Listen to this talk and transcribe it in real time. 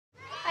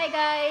Hi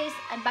guys!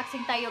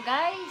 Unboxing tayo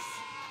guys.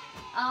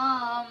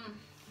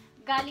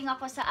 Galing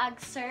ako sa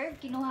AgServe.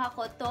 Kinuha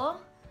ko to.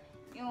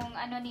 Yung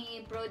ano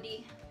ni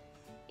Brody.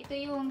 Ito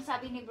yung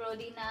sabi ni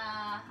Brody na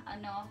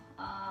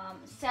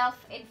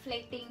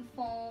self-inflating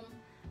foam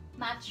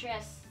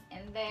mattress.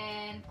 And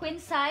then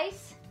queen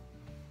size.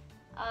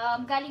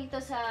 Galing ito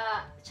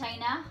sa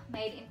China.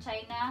 Made in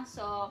China.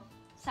 So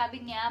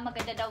sabi niya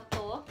maganda daw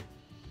to.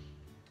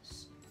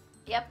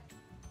 Yep.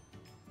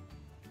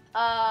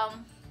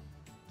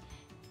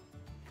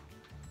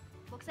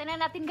 Buksan na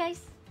natin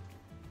guys.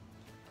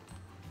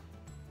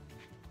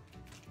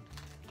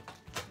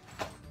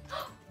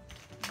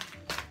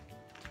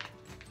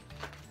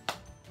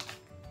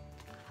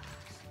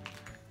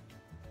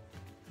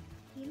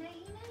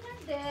 Hina-hina lang,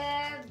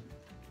 Deb.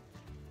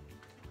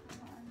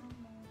 Ano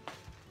mo?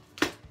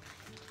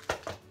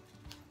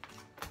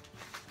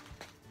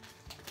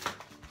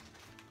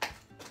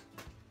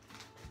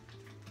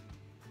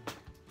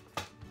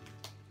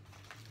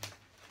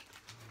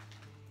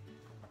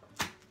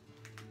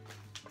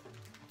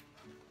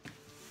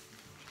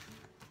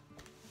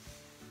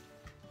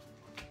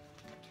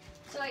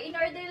 So,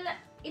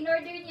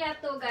 in-order niya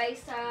to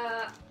guys sa,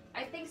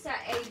 I think sa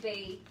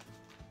eBay.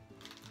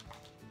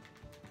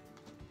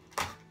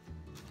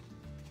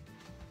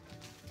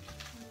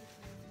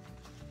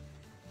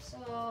 So,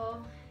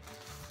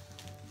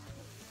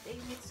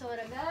 tingit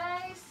soda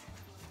guys.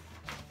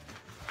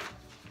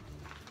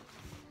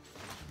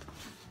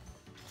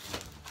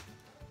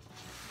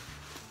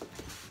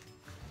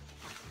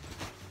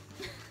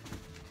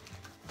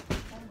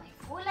 Oh my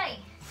kulay.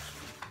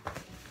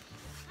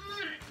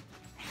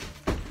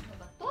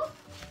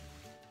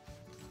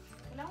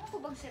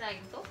 Bang sirain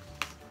to?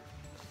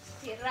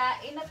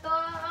 Sirain na to!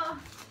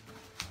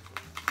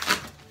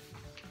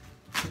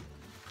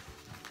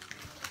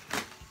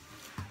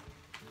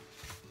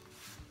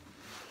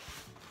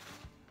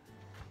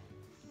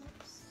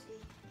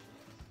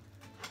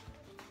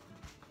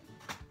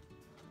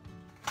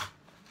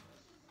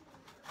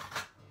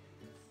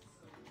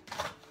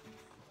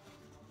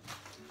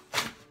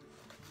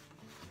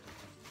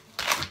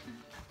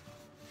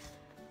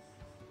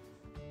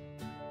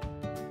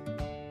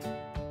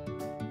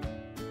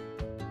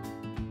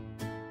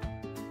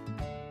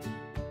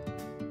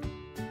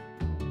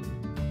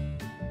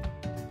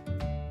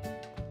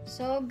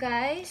 So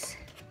guys,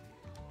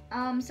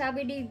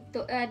 sabi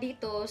dito,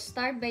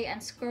 start by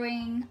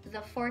unscrewing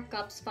the 4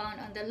 cups found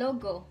on the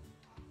logo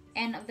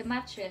end of the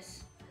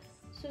mattress.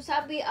 So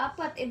sabi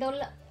apat,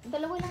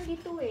 dalawa lang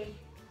dito eh.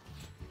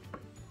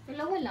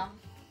 Dalawa lang.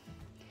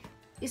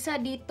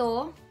 Isa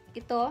dito,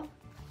 ito,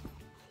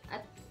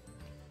 at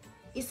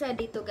isa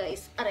dito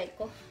guys. Aray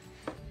ko.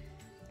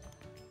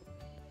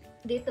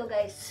 Dito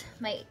guys,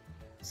 may,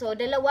 so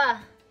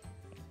dalawa.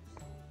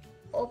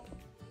 Oh,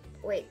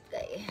 wait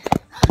guys.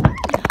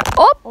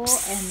 Oops.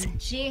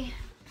 OMG.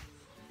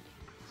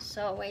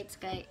 So wait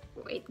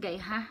guys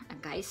ha.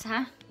 Guys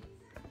ha.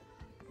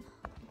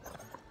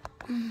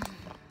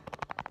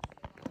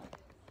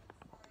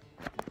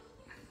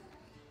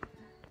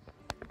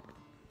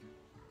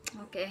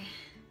 Okay.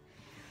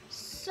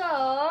 So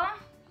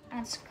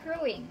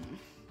unscrewing.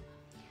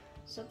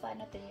 So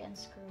paano to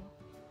i-unscrew?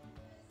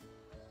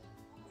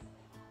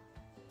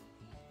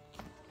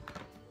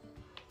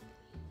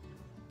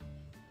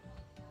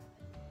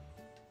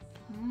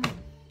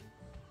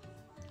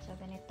 So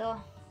ganito.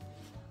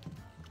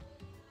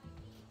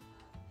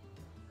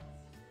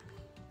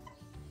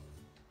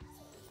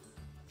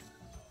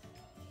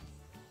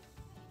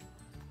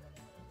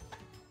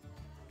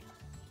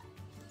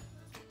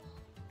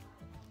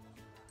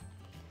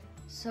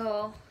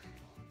 So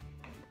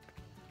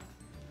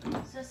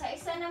sa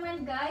isa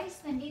naman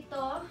guys,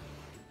 nandito.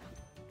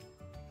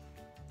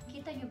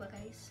 Kita nyo ba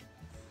guys?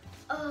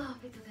 Oh,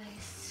 ito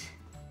guys.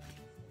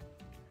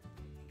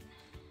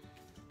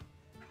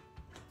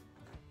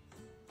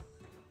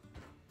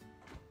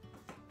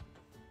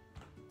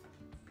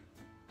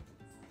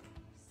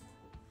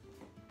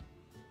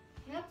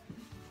 Yep.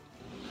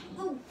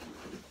 Oh.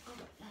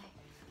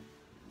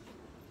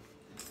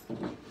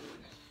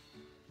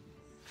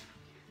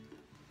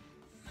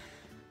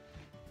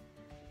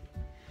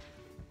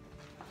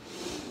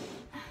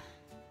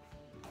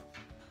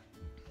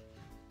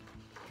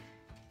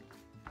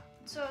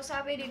 So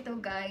sabi dito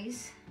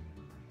guys,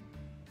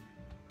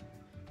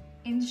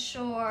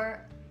 ensure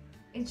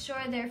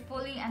they're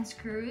fully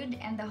unscrewed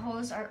and the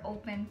holes are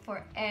open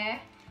for air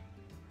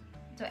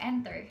to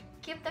enter.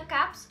 Keep the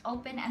caps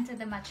open until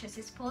the mattress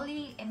is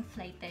fully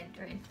inflated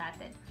or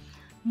inflated.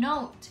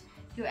 Note,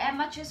 your air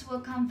mattress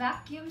will come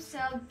vacuum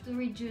sealed to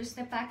reduce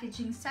the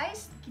packaging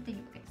size. Kita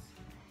niyo ba guys?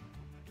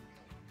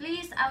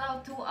 Please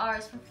allow 2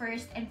 hours for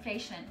first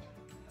inflation.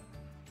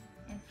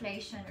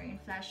 Inflation.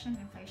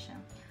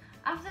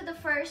 After the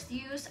first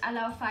use,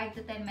 allow 5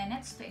 to 10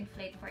 minutes to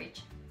inflate for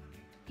each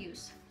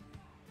use.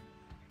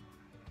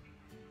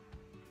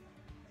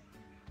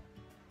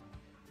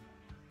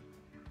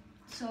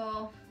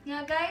 So,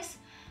 yeah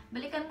guys,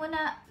 balikan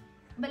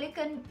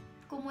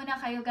ko muna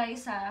kayo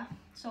guys ha.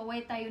 So,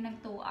 wait tayo ng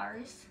 2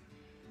 hours.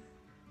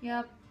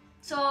 Yep.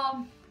 So,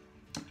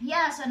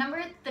 yeah. So,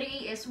 number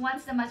 3 is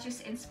once the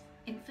mattress is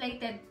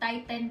inflated,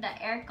 tighten the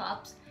air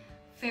cups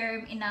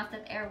firm enough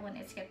that air won't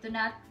escape. Do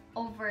not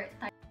over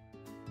tighten.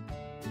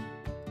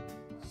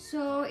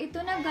 So,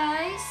 ito na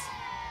guys.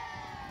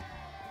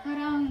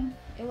 Parang,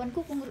 ewan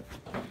ko kung 2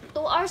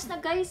 hours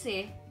na guys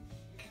eh.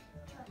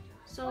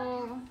 So,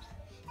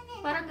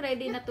 parang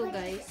ready na to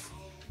guys.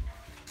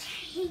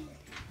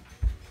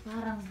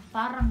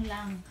 Parang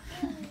lang.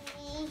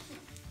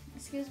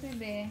 Excuse me,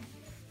 be.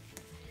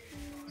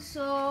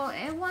 So,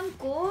 ewan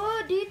ko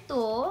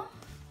dito.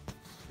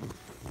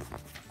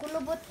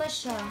 Kulubot pa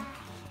siya.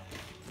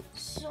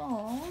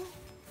 So,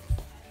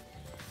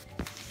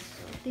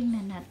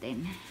 tingnan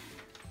natin.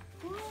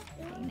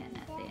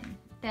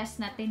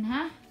 Test natin,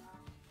 ha?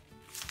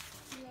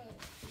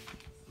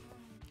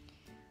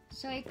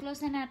 So,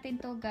 i-close na natin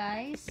to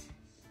guys.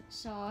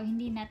 So,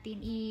 hindi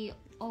natin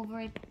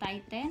i-over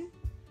tighten.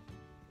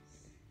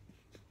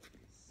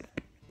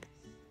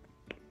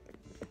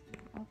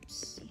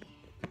 Oopsie.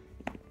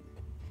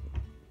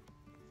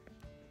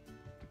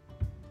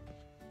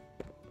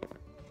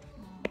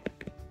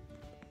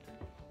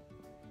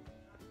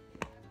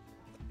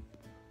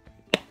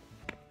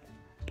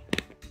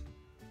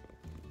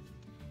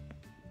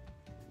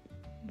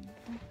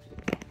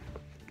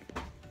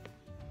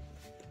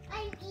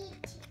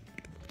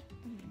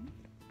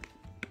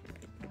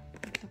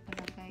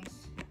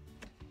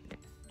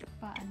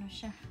 Paano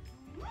siya?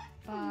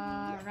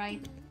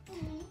 Pa-right.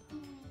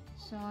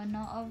 So,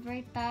 no over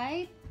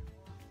tight.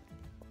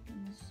 Let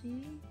me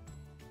see.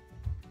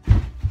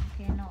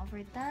 Okay, no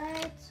over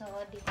tight. So,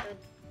 dito.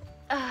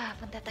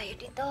 Punta tayo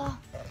dito.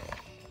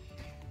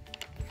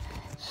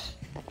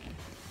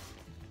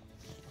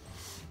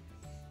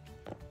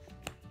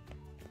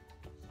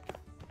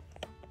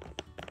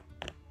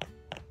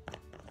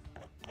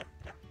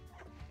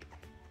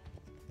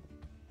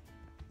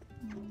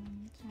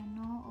 So,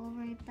 no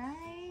over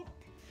tight.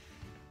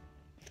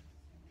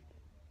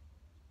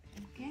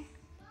 Okay.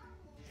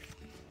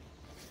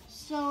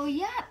 So,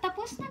 yeah.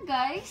 Tapos na,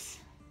 guys.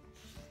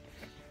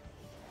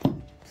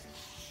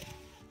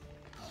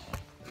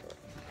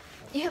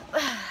 Yep.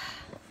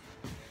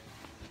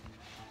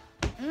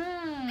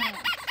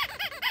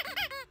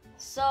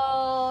 So,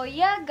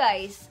 yeah,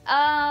 guys.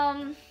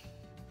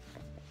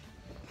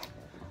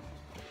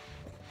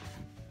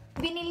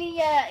 Binili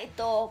niya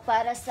ito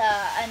para sa,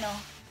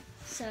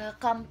 sa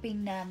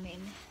camping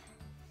namin.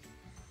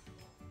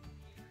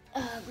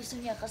 Gusto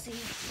niya kasi,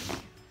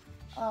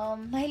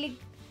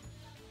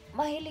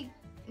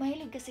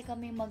 mahilig kasi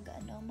kami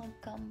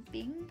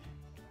mag-camping.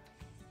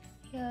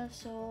 Yeah,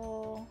 so,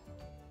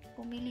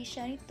 pumili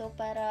siya nito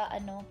para,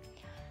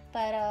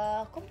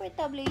 para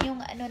comfortable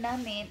yung,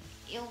 namin,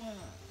 yung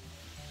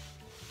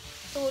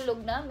tulog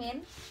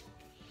namin.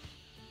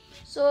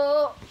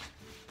 So,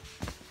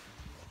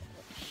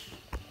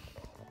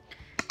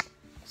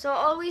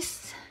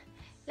 always,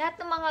 lahat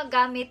ng mga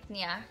gamit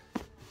niya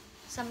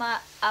sa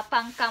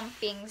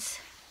pang-campings,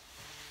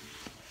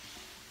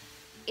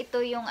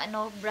 ito yung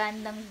brand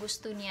ng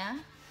gusto niya.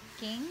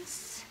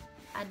 Kings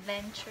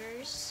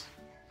Adventures.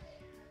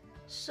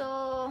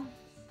 So,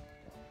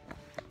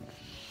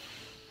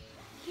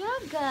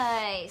 yeah,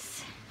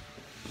 guys.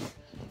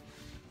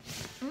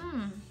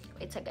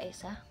 Wait a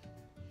guys, ha?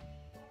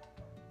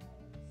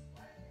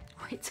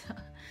 Wait a.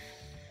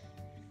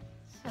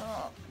 So,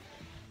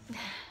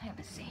 let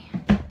me see.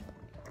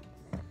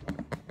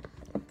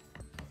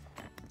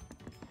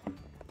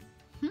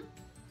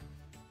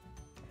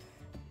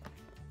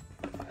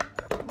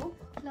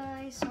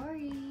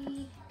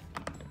 Sorry.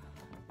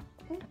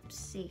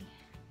 Oopsie.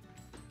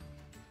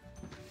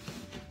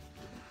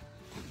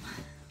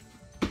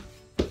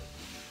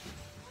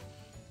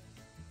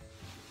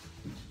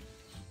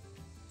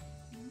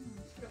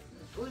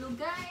 Tulog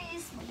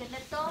guys. Maganda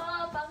to.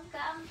 Pang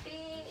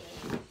camping.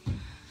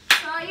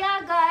 So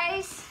yeah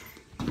guys.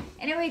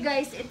 Anyway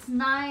guys, it's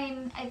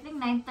 9. I think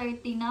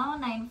 9:30 now.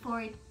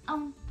 9:40.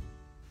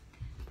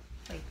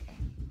 Wait.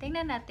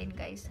 Tingnan natin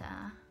guys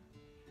ha.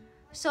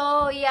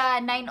 So, yeah,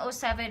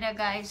 9:07 na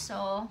guys.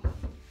 So,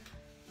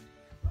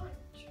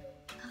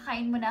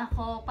 kakain muna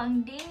ako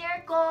pang dinner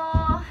ko.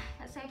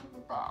 Kasi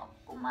hindi pa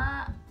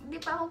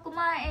ako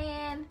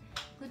kumain.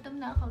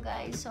 Gutom na ako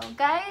guys. So,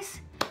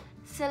 guys,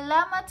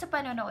 salamat sa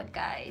panonood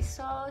guys.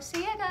 So,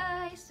 see ya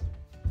guys.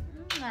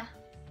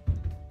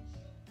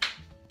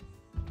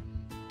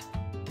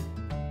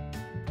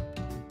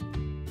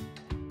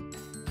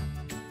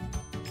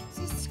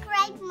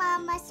 Subscribe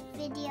Mama's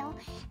video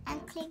and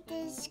click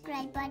the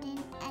subscribe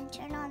button and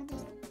turn on the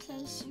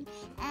notification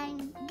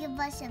and give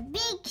us a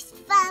big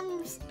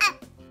thumbs up.